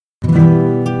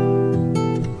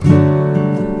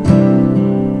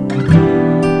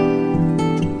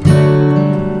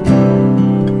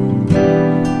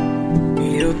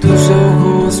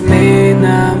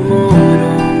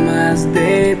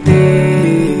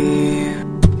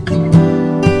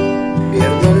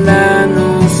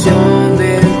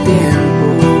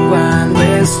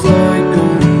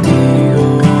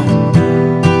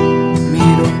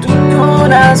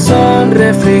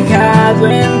reflejado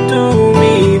en tu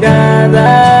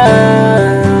mirada.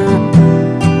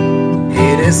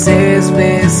 Eres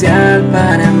especial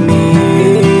para mí.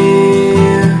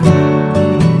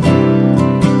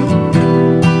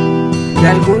 De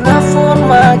alguna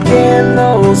forma que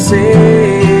no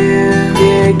sé,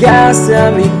 llegaste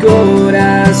a mi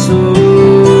corazón.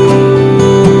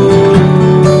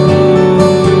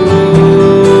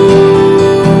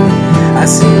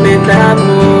 Así me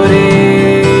enamoré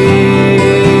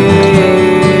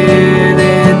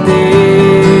de ti.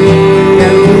 De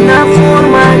alguna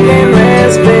forma que no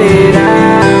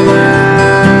esperaba.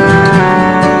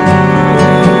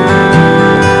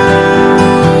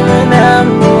 Me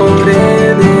enamoré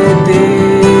de ti.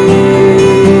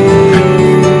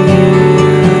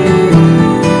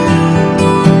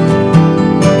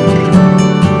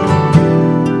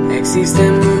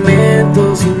 Existen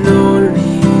momentos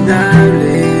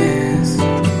inolvidables,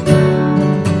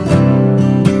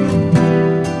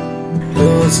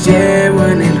 los llevo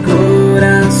en el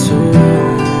corazón.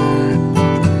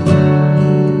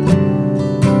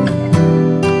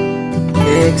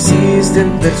 Existen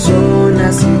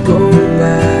personas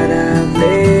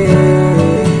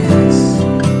incomparables,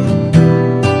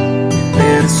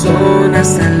 personas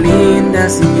tan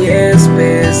lindas y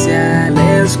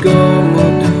especiales como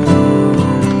tú,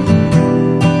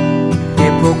 que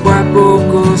poco a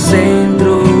poco se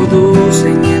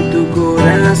introducen en tu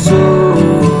corazón.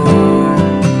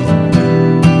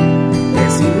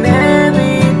 Es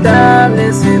inevitable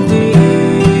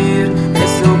sentir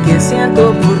eso que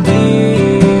siento por ti.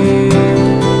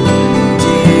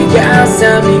 Llegaste a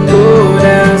mi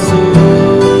corazón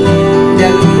de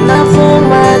alguna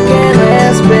forma que no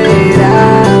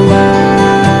esperaba.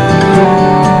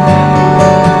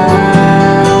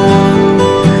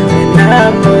 Me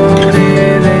enamoré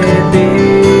de ti.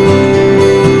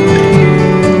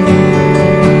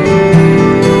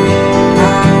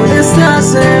 Ahora estás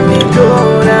en mi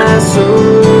corazón.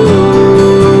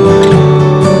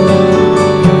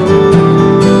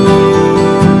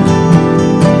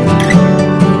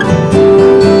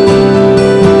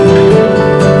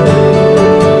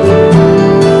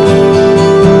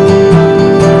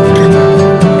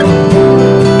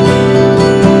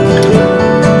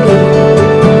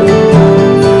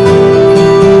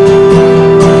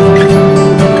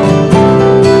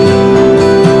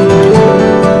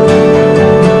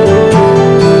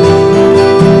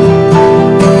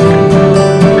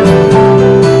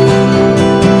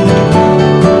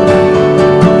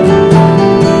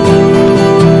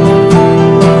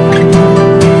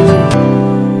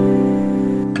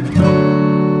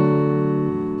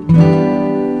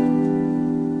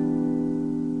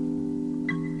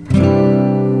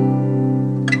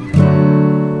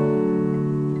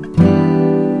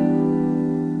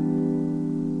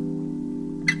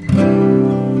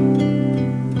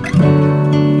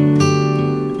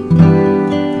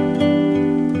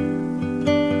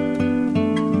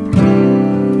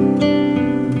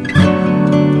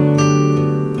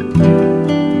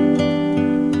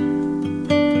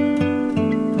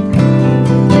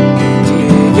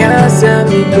 Llegaste a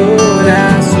mi corazón.